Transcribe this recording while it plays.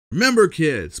Remember,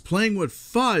 kids, playing with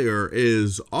fire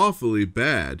is awfully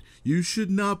bad. You should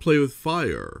not play with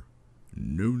fire.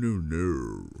 No, no,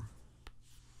 no.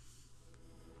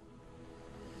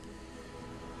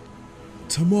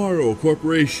 Tomorrow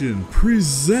Corporation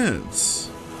presents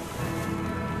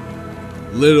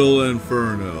Little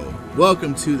Inferno.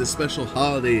 Welcome to the special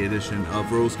holiday edition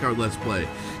of Rose Card Let's Play.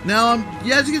 Now,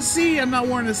 as you can see, I'm not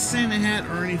wearing a Santa hat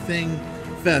or anything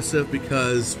festive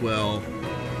because, well,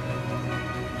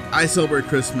 I celebrate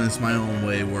Christmas my own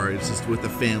way, where it's just with the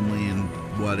family and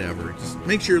whatever. Just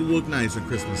make sure you look nice on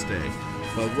Christmas Day.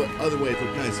 But what other way to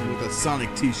look nice than with a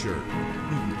Sonic t-shirt?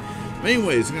 But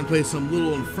anyways, I'm going to play some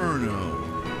Little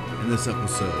Inferno in this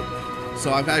episode.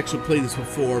 So I've actually played this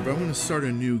before, but I'm going to start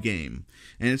a new game.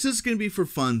 And it's just going to be for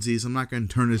funsies. I'm not going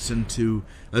to turn this into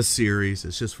a series.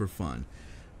 It's just for fun.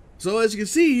 So as you can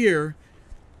see here,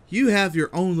 you have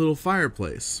your own little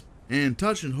fireplace. And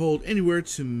touch and hold anywhere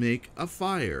to make a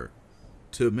fire.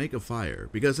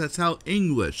 Because that's how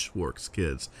English works,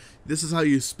 kids. This is how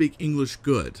you speak English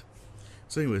good.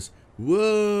 So anyways,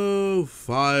 whoa,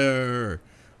 fire.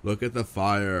 Look at the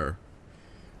fire.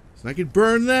 So I can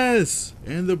burn this.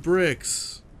 And the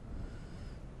bricks.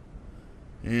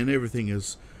 And everything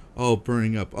is all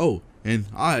burning up. Oh, and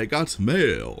I got some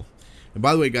mail. And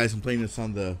by the way, guys, I'm playing this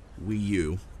on the Wii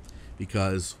U.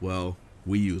 Because, well,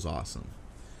 Wii U is awesome.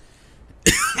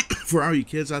 For all you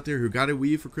kids out there who got a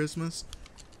Wii U for Christmas,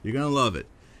 you're going to love it.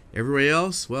 Everybody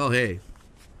else, well, hey,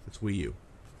 it's Wii U.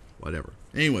 Whatever.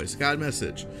 Anyways, got a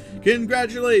message.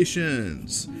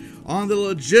 Congratulations on the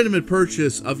legitimate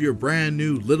purchase of your brand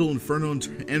new Little Inferno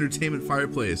Entertainment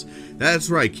fireplace. That's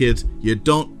right, kids. You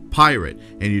don't pirate.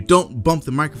 And you don't bump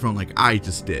the microphone like I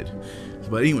just did.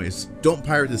 But anyways, don't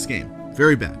pirate this game.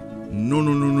 Very bad. No,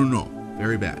 no, no, no, no.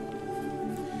 Very bad.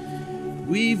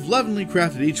 We've lovingly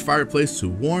crafted each fireplace to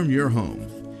warm your home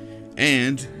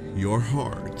and your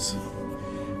heart.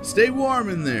 Stay warm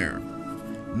in there.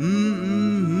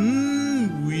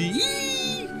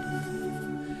 Wee.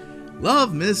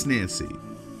 Love, Miss Nancy.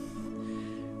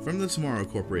 From the Tomorrow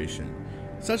Corporation.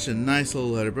 Such a nice little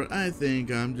letter, but I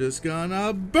think I'm just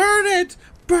gonna burn it.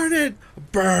 Burn it.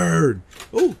 Burn.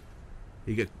 Oh,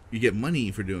 you get money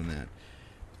for doing that.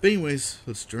 But anyways,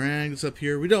 let's drag this up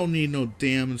here. We don't need no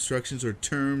damn instructions or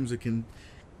terms or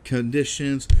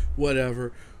conditions,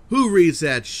 whatever. Who reads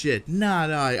that shit?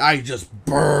 Not I. I just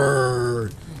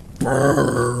burn.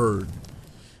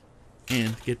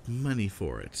 And get money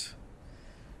for it.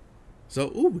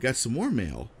 So, ooh, we got some more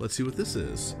mail. Let's see what this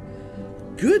is.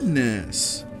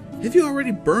 Goodness. Have you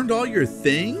already burned all your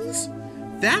things?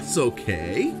 That's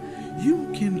okay.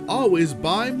 You can always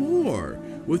buy more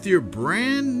with your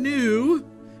brand new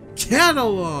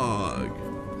catalog.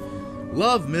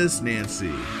 Love, Miss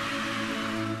Nancy.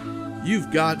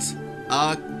 You've got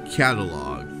a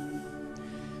catalog.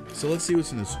 So let's see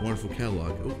what's in this wonderful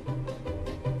catalog. Oh.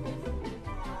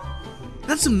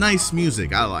 That's some nice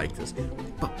music. I like this.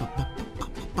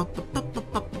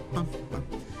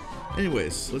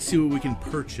 Anyways, let's see what we can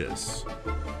purchase.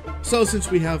 So since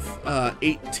we have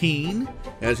 18,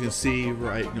 as you can see,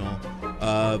 right,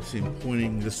 see I'm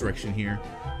pointing this direction here.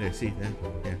 There, see that?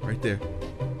 Yeah, right there.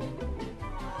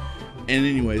 And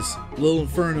anyways, Little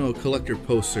Inferno collector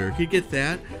poster. You could get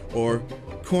that, or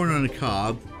corn on the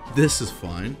cob. This is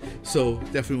fun. So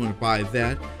definitely want to buy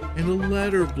that. And the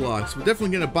letter blocks. We're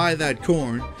definitely gonna buy that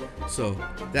corn. So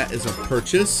that is a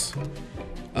purchase.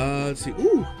 Let's see.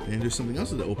 Ooh, and there's something else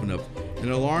to open up.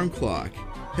 An alarm clock.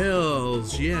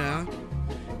 Hells yeah.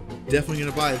 Definitely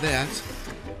gonna buy that.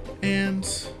 And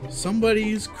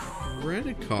somebody's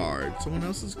credit card. Someone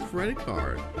else's credit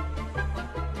card.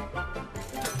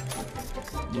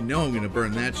 You know I'm gonna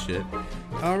burn that shit.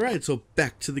 Alright, so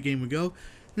back to the game we go.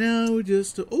 Now we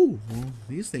just oh, well,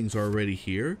 these things are already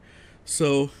here.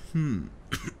 So,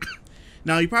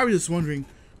 now you're probably just wondering,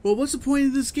 well, what's the point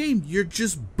of this game? You're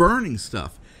just burning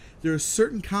stuff. There are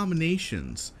certain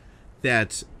combinations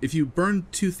that if you burn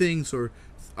two things or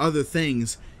other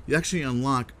things, you actually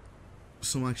unlock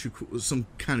some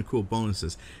kind of cool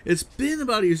bonuses. It's been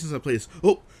about a year since I played this.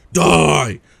 Oh,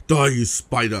 die, you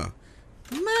spider!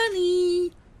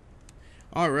 Money.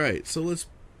 All right, so let's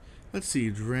see.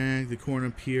 Drag the corn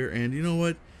up here, and you know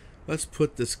what? Let's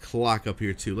put this clock up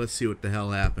here too. Let's see what the hell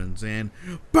happens. And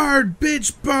burn,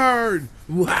 bitch, burn!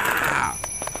 Wow!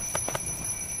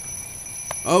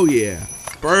 Oh yeah,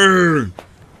 burn!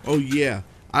 Oh yeah,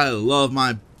 I love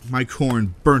my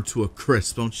corn burnt to a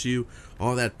crisp, don't you?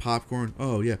 All that popcorn.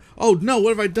 Oh yeah. Oh no, what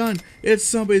have I done? It's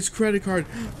somebody's credit card.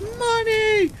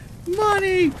 Money!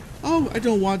 Money! Oh, I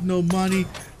don't want no money.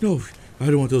 No, I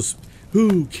don't want those.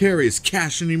 Who carries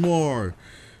cash anymore?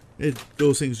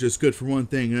 Those things are just good for one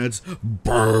thing, and that's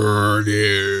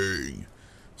burning.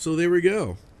 So there we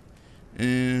go.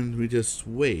 And we just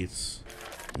wait.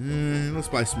 And let's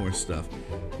buy some more stuff.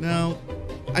 Now,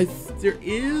 there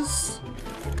is...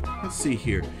 Let's see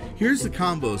here. Here's the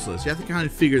combos list. You have to kind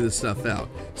of figure this stuff out.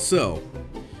 So,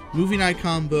 movie night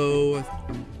combo.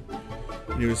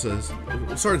 Here's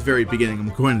we'll start at the very beginning. I'm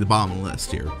going to the bottom of the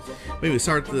list here. Maybe we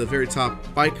start at the very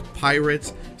top. Bike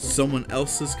Pirates, someone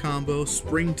else's combo,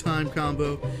 springtime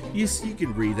combo. You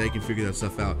can read that. You can figure that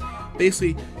stuff out.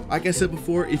 Basically, like I said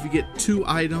before, if you get 2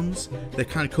 items that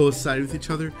kind of coincide with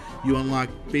each other, you unlock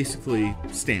basically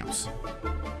stamps.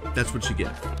 That's what you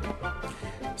get.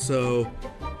 So,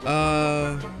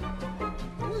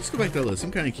 let's go back to the list. I'm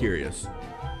kind of curious.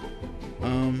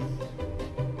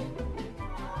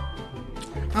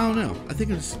 I don't know. I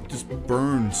think it's just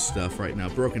burn stuff right now.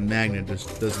 Broken magnet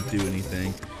just doesn't do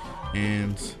anything.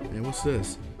 And what's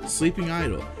this? Sleeping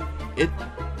idol. It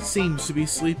seems to be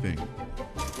sleeping.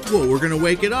 Well, we're gonna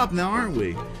wake it up now, aren't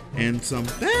we? And some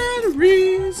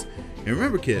batteries. And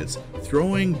remember, kids,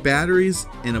 throwing batteries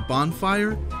in a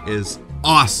bonfire is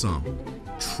awesome.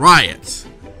 Try it.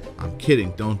 I'm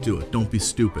kidding. Don't do it. Don't be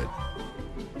stupid.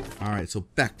 Alright, so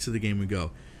back to the game we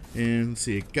go. And let's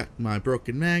see, I got my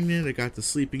broken magnet, I got the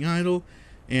sleeping idol,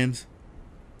 and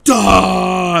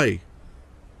die!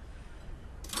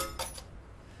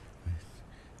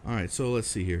 Alright, so let's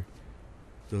see here.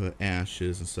 The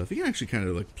ashes and stuff. You can actually kind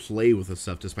of like play with the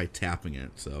stuff just by tapping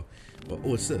it. So, well,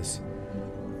 what's this?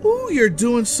 Ooh, you're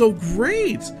doing so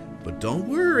great! But don't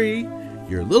worry,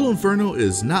 your little Inferno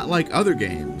is not like other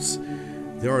games.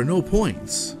 There are no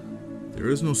points. There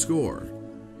is no score.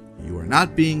 You are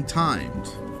not being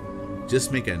timed.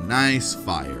 Just make a nice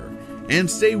fire and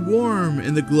stay warm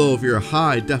in the glow of your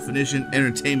high-definition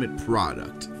entertainment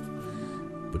product.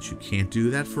 But you can't do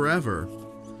that forever.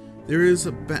 There is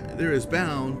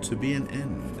bound to be an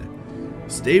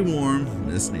end. Stay warm,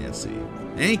 Miss Nancy.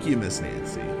 Thank you, Miss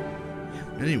Nancy.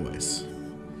 Anyways,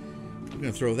 I'm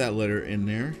gonna throw that letter in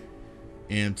there,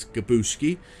 and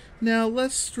Gabushki. Now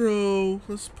let's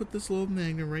put this little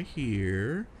magnet right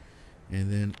here,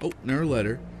 and then another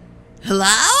letter.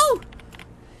 Hello?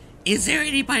 Is there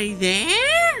anybody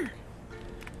there?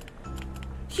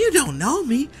 You don't know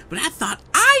me, but I thought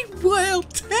I will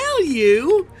tell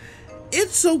you.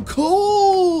 It's so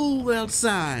cold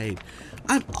outside.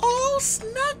 I'm all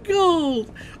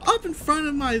snuggled up in front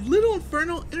of my little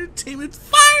Inferno entertainment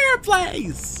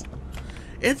fireplace.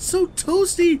 It's so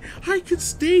toasty, I could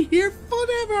stay here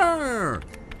forever.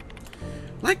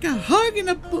 Like a hug and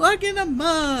a bug in a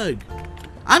mug.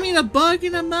 I mean a bug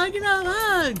in a mug and a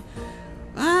hug.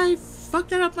 I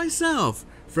fucked that up myself.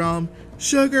 From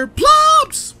Sugar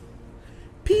Plumps!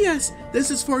 P.S.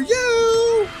 This is for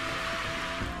you!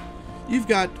 You've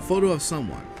got a photo of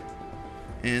someone.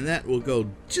 And that will go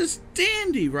just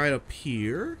dandy right up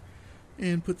here.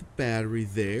 And put the battery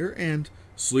there. And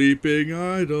sleeping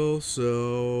idol.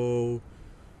 So,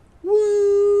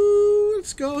 woo!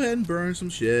 Let's go ahead and burn some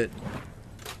shit.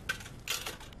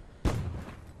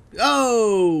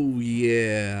 Oh,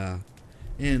 yeah.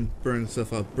 And burn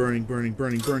stuff up. Burning.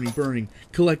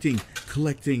 Collecting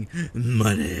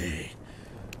money.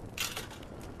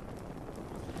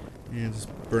 And just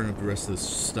burn up the rest of this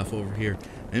stuff over here.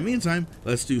 In the meantime,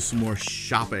 let's do some more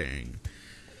shopping.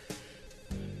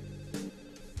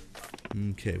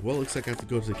 Okay, well, looks like I have to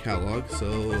go to the catalog, so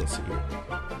let's see here.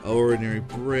 Ordinary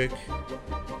brick.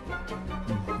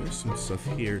 There's some stuff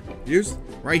here. Here's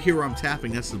right here where I'm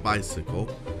tapping, that's the bicycle.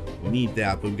 We need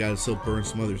that, but we gotta still burn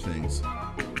some other things.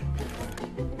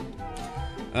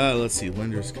 Let's see,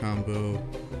 lender's combo.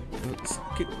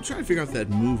 Try to figure out that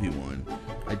movie one.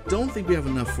 I don't think we have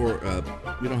enough for,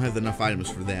 we don't have enough items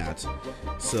for that.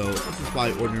 So, let's just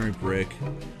buy ordinary brick.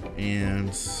 And,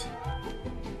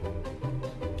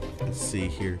 let's see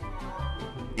here.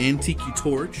 Antique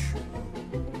torch.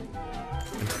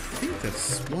 I think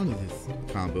that's one of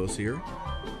the combos here.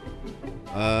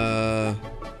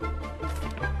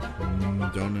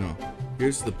 Don't know.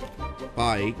 Here's the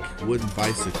bike, wooden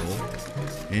bicycle.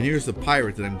 And here's the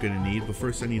pirate that I'm gonna need, but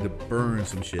first I need to burn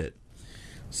some shit.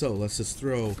 So let's just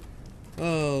throw,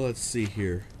 let's see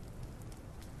here.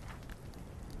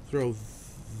 Throw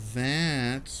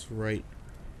that right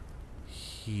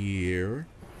here.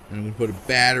 And I'm gonna put a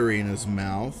battery in his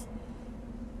mouth.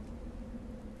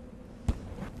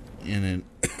 And then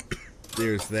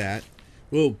there's that.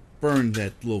 We'll burn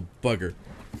that little bugger.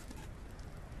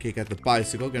 Okay, got the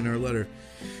bicycle, got another letter.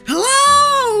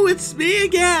 Hello, it's me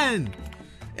again.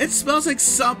 It smells like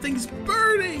something's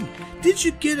burning. Did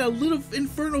you get a little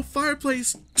Inferno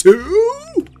fireplace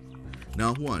too?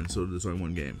 No, one, so there's only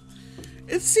one game.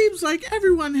 It seems like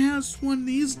everyone has one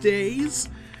these days.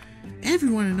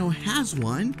 Everyone I know has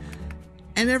one,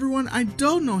 and everyone I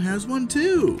don't know has one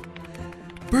too.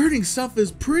 Burning stuff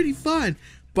is pretty fun,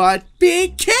 but be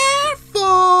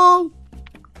careful!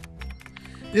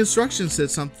 The instructions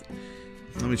said something.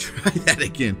 Let me try that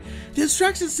again. The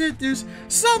instructions said there's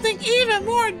something even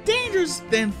more dangerous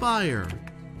than fire.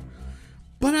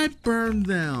 But I burned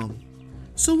them,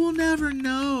 so we'll never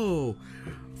know.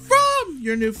 From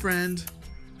your new friend,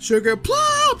 Sugar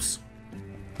Plumps!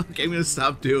 Okay, I'm gonna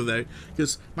stop doing that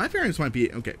because my parents might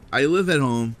be okay. I live at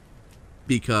home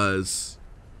because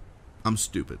I'm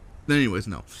stupid. Anyways,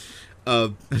 no.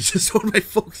 I just want my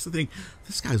folks to think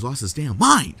this guy's lost his damn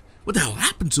mind. What the hell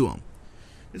happened to him?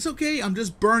 It's okay. I'm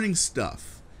just burning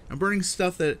stuff. I'm burning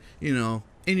stuff that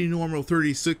any normal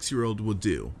 36-year-old would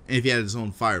do if he had his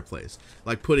own fireplace,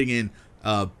 like putting in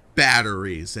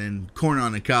batteries and corn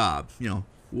on the cob.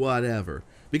 Whatever,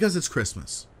 because it's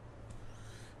Christmas.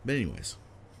 But anyways.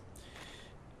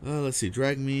 Let's see.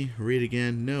 Drag me. Read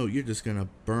again. No, you're just gonna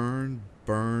burn,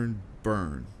 burn,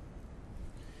 burn.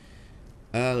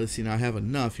 Let's see. Now I have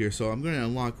enough here, so I'm gonna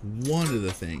unlock one of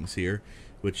the things here,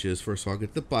 which is first of all, I'll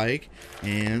get the bike,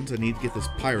 and I need to get this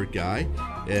pirate guy.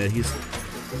 He's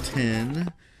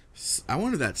 10. I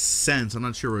wonder if that's cents. I'm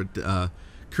not sure what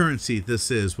currency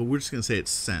this is, but we're just gonna say it's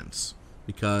cents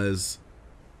because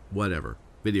whatever.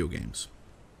 Video games.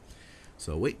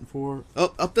 So waiting for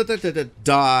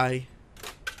die.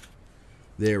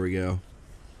 There we go.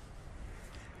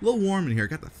 A little warm in here.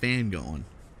 Got the fan going.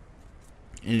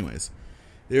 Anyways,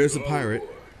 there's the pirate.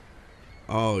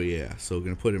 Oh yeah. So we're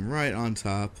gonna put him right on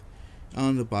top,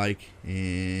 on the bike,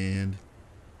 and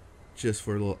just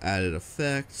for a little added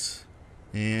effect,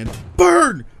 and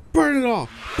burn, burn it all,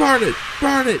 burn it,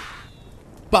 burn it.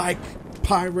 Bike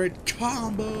pirate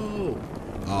combo.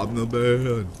 I'm the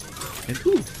man. And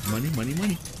ooh, money, money,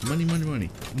 money, money, money, money,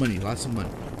 money, lots of money.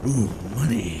 Ooh,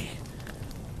 money.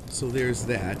 So there's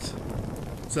that.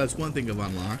 So that's one thing I've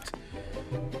unlocked.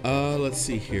 Let's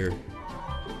see here.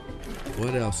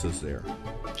 What else is there?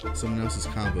 Someone else's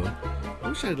combo. I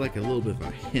wish I had like a little bit of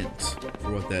a hint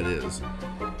for what that is.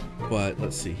 But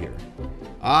let's see here.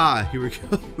 Ah, here we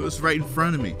go. It was right in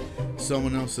front of me.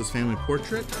 Someone else's family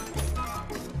portrait.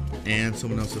 And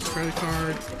someone else's credit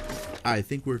card. I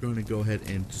think we're going to go ahead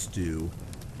and just do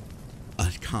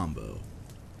a combo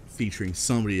featuring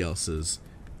somebody else's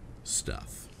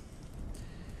stuff.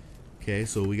 Okay,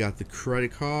 so we got the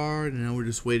credit card, and now we're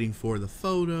just waiting for the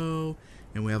photo,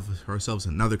 and we have ourselves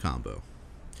another combo.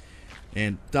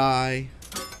 And die.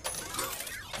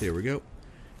 There we go.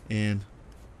 And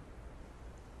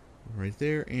right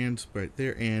there, and right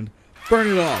there, and burn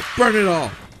it all! Burn it all!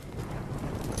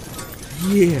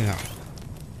 Yeah!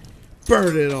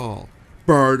 Burn it all!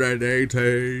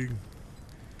 Burning.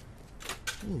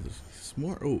 Oh, there's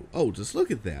more. Oh, just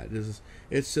look at that.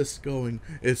 It's just going.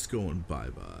 It's going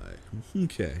bye-bye.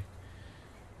 Okay.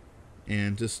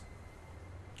 And just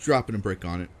dropping a brick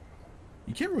on it.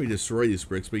 You can't really destroy these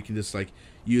bricks, but you can just like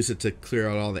use it to clear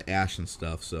out all the ash and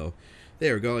stuff. So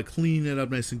there we go. I clean it up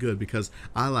nice and good because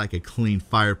I like a clean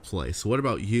fireplace. So what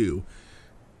about you?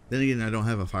 Then again, I don't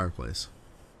have a fireplace.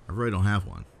 I really don't have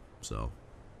one. So,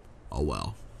 oh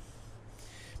well.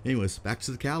 Anyways, back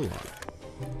to the catalog.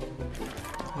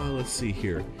 Let's see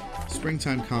here.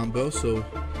 Springtime combo. So,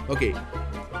 okay.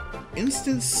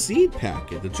 Instant seed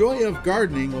packet. The joy of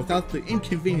gardening without the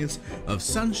inconvenience of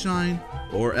sunshine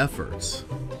or efforts.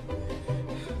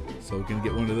 So we're going to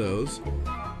get one of those.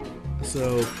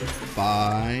 So,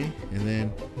 buy. And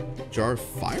then jar of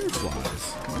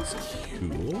fireflies. That's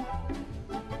cool.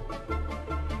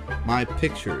 My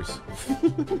pictures.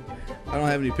 I don't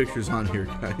have any pictures on here,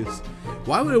 guys.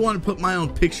 Why would I want to put my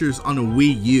own pictures on a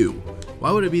Wii U?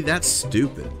 Why would it be that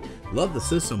stupid? Love the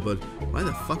system, but why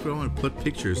the fuck would I want to put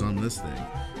pictures on this thing?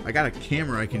 I got a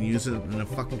camera, I can use it in a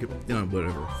fucking,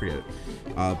 whatever, forget it.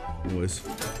 Anyways.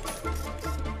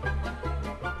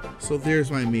 So there's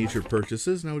my major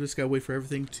purchases. Now we just gotta wait for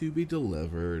everything to be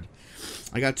delivered.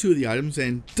 I got 2 of the items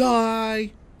and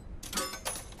die!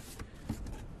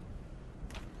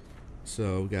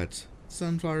 So we got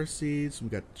sunflower seeds, we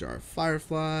got a jar of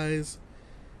fireflies,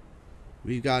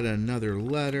 we've got another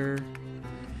letter.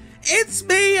 It's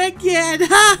me again!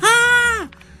 Ha ha!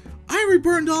 I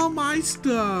reburned all my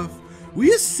stuff. Will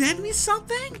you send me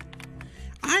something?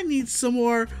 I need some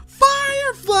more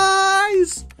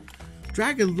fireflies!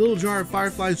 Drag a little jar of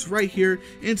fireflies right here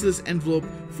into this envelope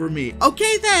for me.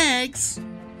 Okay, thanks!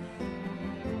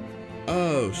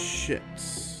 Oh, shit.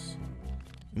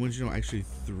 And when you know I actually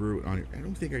threw it on here. I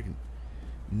don't think I can.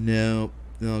 No,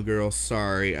 girl,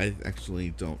 sorry. I actually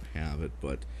don't have it,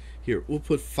 but Here, we'll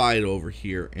put fight over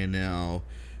here, and now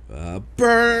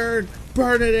burn,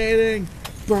 burn it, Aiden,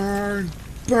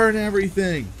 burn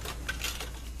everything.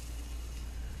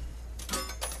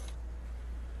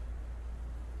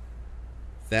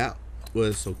 That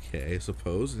was okay, I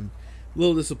suppose, and a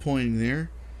little disappointing there.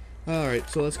 Alright,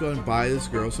 so let's go ahead and buy this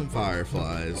girl some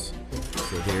fireflies.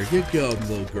 So there you go,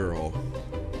 little girl.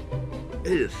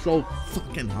 It is so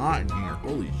fucking hot in here.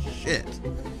 Holy shit.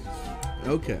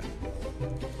 Okay.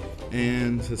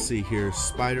 And let's see here.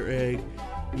 Spider egg.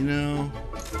 You know,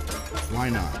 why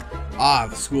not? Ah,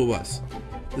 the school bus.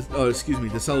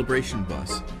 The celebration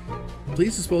bus.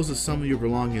 Please dispose of some of your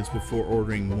belongings before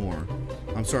ordering more.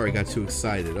 I'm sorry, I got too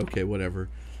excited. Okay, whatever.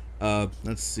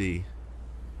 Let's see.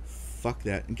 Fuck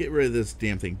that. And get rid of this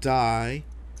damn thing. Die.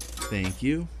 Thank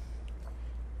you.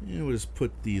 And we'll just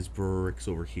put these bricks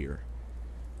over here.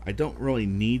 I don't really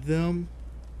need them.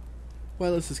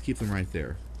 Well, let's just keep them right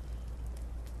there.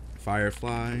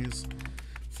 Fireflies.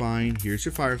 Fine. Here's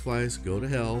your fireflies. Go to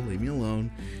hell. Leave me alone.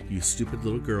 You stupid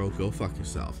little girl. Go fuck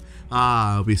yourself.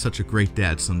 Ah, I'll be such a great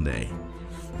dad someday.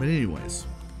 But anyways.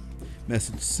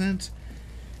 Message sent.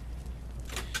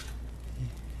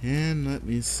 And let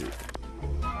me see.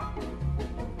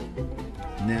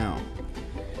 Now,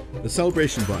 the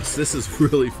celebration bus. This is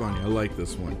really funny. I like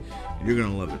this one. You're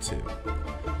going to love it too.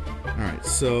 Alright,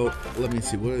 so let me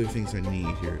see. What are the things I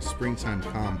need here? Springtime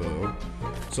combo.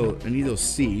 So I need those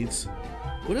seeds.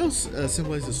 What else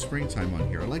symbolizes springtime on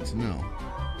here? I'd like to know.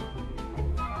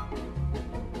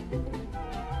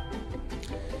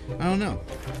 I don't know.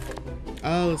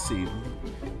 Let's see.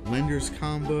 Lenders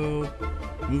combo.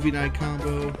 Movie night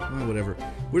combo. Well, whatever.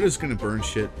 We're just gonna burn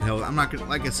shit. Hell, I'm not gonna,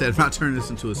 like I said, I'm not turning this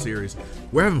into a series.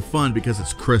 We're having fun because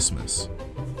it's Christmas.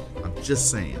 I'm just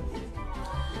saying.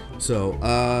 So,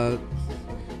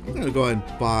 I'm gonna go ahead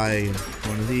and buy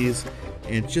one of these,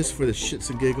 and just for the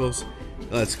shits and giggles,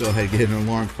 let's go ahead and get an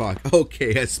alarm clock.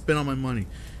 Okay, I spent all my money.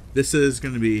 This is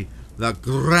gonna be the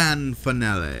grand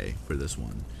finale for this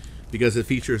one, because it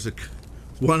features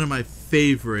one of my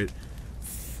favorite,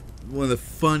 one of the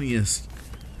funniest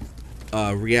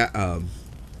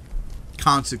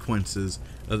consequences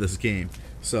of this game.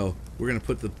 So we're gonna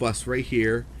put the bus right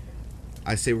here.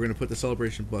 I say we're gonna put the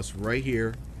celebration bus right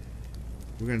here.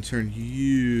 We're gonna turn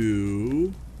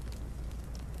you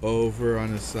over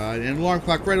on the side, and alarm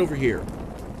clock right over here.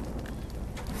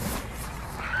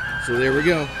 So there we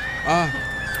go.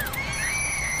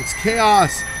 It's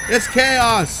chaos. It's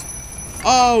chaos.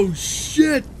 Oh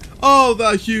shit. Oh,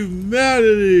 the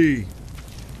humanity.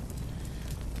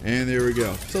 And there we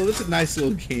go. So this is a nice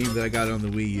little game that I got on the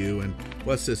Wii U. And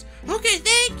what's this? Okay,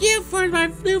 thank you for my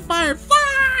new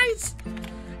fireflies.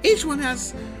 Each one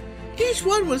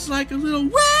was like a little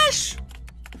wish.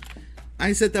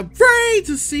 I set them free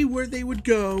to see where they would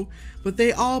go, but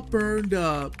they all burned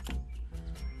up.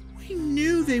 We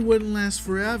knew they wouldn't last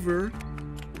forever.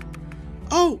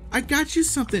 Oh, I got you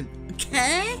something.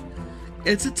 Okay?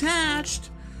 It's attached.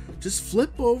 Just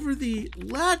flip over the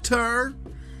letter.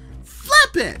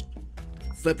 Flip it!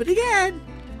 Flip it again.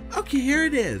 Okay, here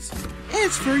it is.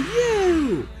 It's for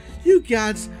you. You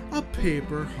got a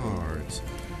paper heart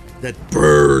that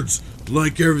burns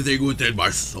like everything within my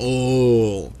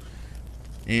soul.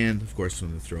 And, of course, I'm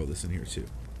going to throw this in here, too.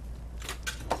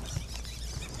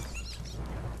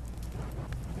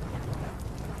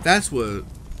 That's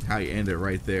how you end it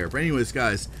right there. But anyways,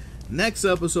 guys, next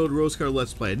episode, Rose Card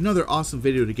Let's Play. Another awesome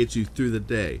video to get you through the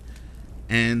day.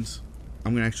 And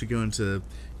I'm going to actually go into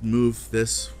move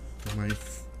this,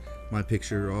 my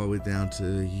picture all the way down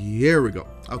to, here we go.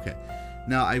 Okay.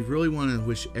 Now, I really want to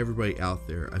wish everybody out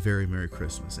there a very Merry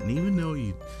Christmas. And even though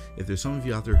if there's some of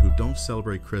you out there who don't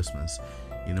celebrate Christmas,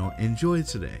 you know, enjoy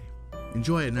today.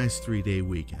 Enjoy a nice 3-day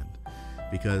weekend.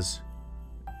 Because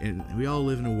we all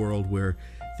live in a world where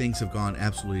things have gone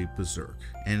absolutely berserk.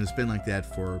 And it's been like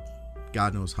that for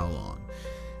God knows how long.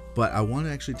 But I want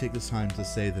to actually take this time to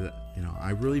say that, you know,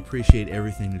 I really appreciate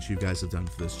everything that you guys have done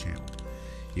for this channel.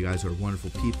 You guys are wonderful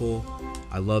people.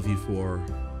 I love you for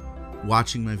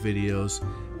watching my videos,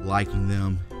 liking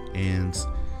them, and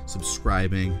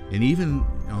subscribing, and even,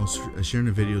 you know, sharing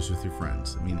the videos with your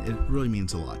friends. I mean, it really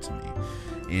means a lot to me,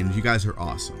 and you guys are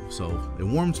awesome. So it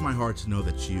warms my heart to know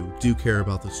that you do care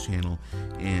about this channel,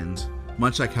 and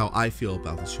much like how I feel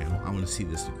about this channel, I want to see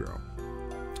this to grow.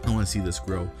 I want to see this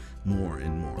grow more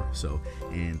and more. So,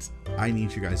 and I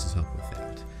need your guys' help with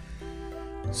that.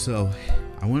 So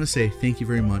I want to say thank you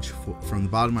very much from the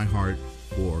bottom of my heart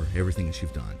for everything that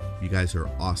you've done. You guys are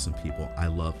awesome people. I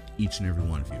love each and every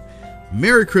one of you.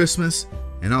 Merry Christmas,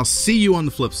 and I'll see you on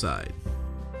the flip side.